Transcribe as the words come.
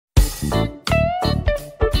Hello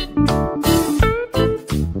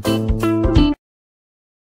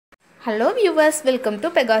viewers, welcome to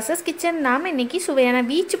Pegasus Kitchen. நாம இன்னைக்கு சுவையான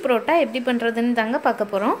வீச் பரோட்டா எப்படி பண்றதுன்னு தாங்க பார்க்க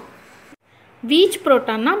போறோம். வீச்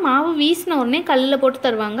பரோட்டானா மாவு வீசின உடனே கல்லுல போட்டு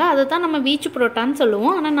தருவாங்க. அதை தான் நம்ம வீச் பரோட்டான்னு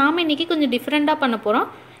சொல்லுவோம். ஆனா நாம இன்னைக்கு கொஞ்சம் டிஃபரண்டா பண்ண போறோம்.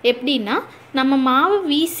 எப்படின்னா நம்ம மாவு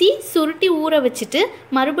வீசி சுருட்டி ஊற வச்சிட்டு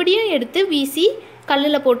மறுபடியும் எடுத்து வீசி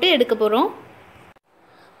கல்லுல போட்டு எடுக்க போறோம்.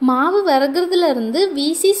 மாவு வரகிறதுல இருந்து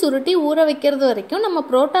வீசி சுருட்டி ஊற வைக்கிறது வரைக்கும் நம்ம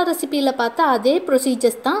பரோட்டா ரெசிபியில் பார்த்த அதே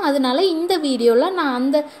ப்ரொசீஜர்ஸ் தான். அதனால இந்த வீடியோவில் நான்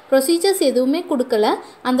அந்த ப்ரொசீஜர்ஸ் எதுவுமே கொடுக்கல.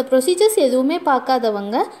 அந்த ப்ரொசீஜர்ஸ் எதுவுமே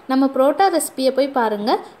பார்க்காதவங்க நம்ம பரோட்டா ரெசிபியை போய்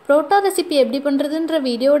பாருங்கள். பரோட்டா ரெசிபி எப்படி பண்ணுறதுன்ற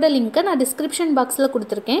வீடியோட லிங்க்கை நான் டிஸ்கிரிப்ஷன் பாக்ஸில்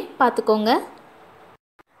கொடுத்துருக்கேன், பார்த்துக்கோங்க.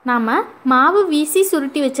 நாம் மாவு வீசி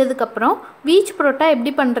சுருட்டி வச்சதுக்கப்புறம் வீச் பரோட்டா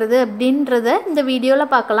எப்படி பண்ணுறது அப்படின்றத இந்த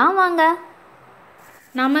வீடியோவில் பார்க்கலாம் வாங்க.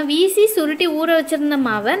 நம்ம வீசி சுருட்டி ஊற வச்சுருந்த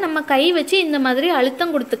மாவை நம்ம கை வச்சு இந்த மாதிரி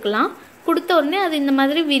அழுத்தம் கொடுத்துக்கலாம். கொடுத்த உடனே அது இந்த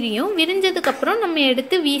மாதிரி விரியும். விரிஞ்சதுக்கப்புறம் நம்ம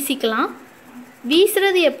எடுத்து வீசிக்கலாம்.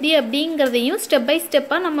 வீசுறது எப்படி அப்படிங்கிறதையும் ஸ்டெப் பை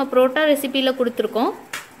ஸ்டெப்பாக நம்ம பரோட்டா ரெசிபியில் கொடுத்துருக்கோம்.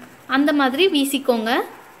 அந்த மாதிரி வீசிக்கோங்க.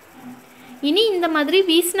 இனி இந்த மாதிரி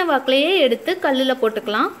வீசின வாக்கிலேயே எடுத்து கல்லில்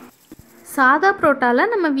போட்டுக்கலாம். சாதா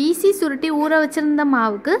பரோட்டாவில் நம்ம வீசி சுருட்டி ஊற வச்சுருந்த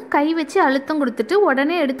மாவுக்கு கை வச்சு அழுத்தம் கொடுத்துட்டு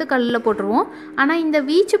உடனே எடுத்து கல்லில் போட்டுருவோம். ஆனால் இந்த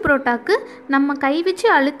வீச்சு பரோட்டாவுக்கு நம்ம கை வச்சு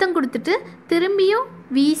அழுத்தம் கொடுத்துட்டு திரும்பியும்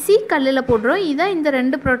வீசி கல்லில் போடுறோம். இதுதான் இந்த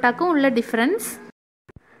ரெண்டு பரோட்டாக்கும் உள்ள டிஃப்ரென்ஸ்.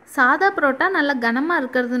 சாதா பரோட்டா நல்லா கனமாக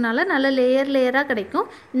இருக்கிறதுனால நல்ல லேயராக கிடைக்கும்.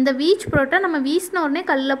 இந்த வீச் பரோட்டா நம்ம வீசின உடனே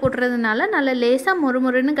கல்லில் போடுறதுனால நல்ல லேசாக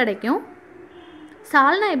மொறுமொறுன்னு கிடைக்கும்.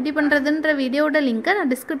 சால்னா எப்படி பண்ணுறதுன்ற வீடியோட லிங்க்கை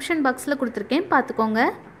நான் டிஸ்கிரிப்ஷன் பாக்ஸில் கொடுத்துருக்கேன், பார்த்துக்கோங்க.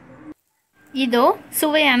 இதோ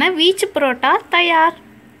சுவையான வீச் பரோட்டா தயார்.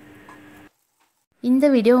 இந்த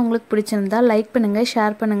வீடியோ உங்களுக்கு பிடிச்சிருந்தா லைக் பண்ணுங்கள்,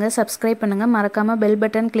 ஷேர் பண்ணுங்கள், சப்ஸ்கிரைப் பண்ணுங்கள், மறக்காமல் பெல்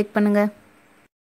பட்டன் கிளிக் பண்ணுங்கள்.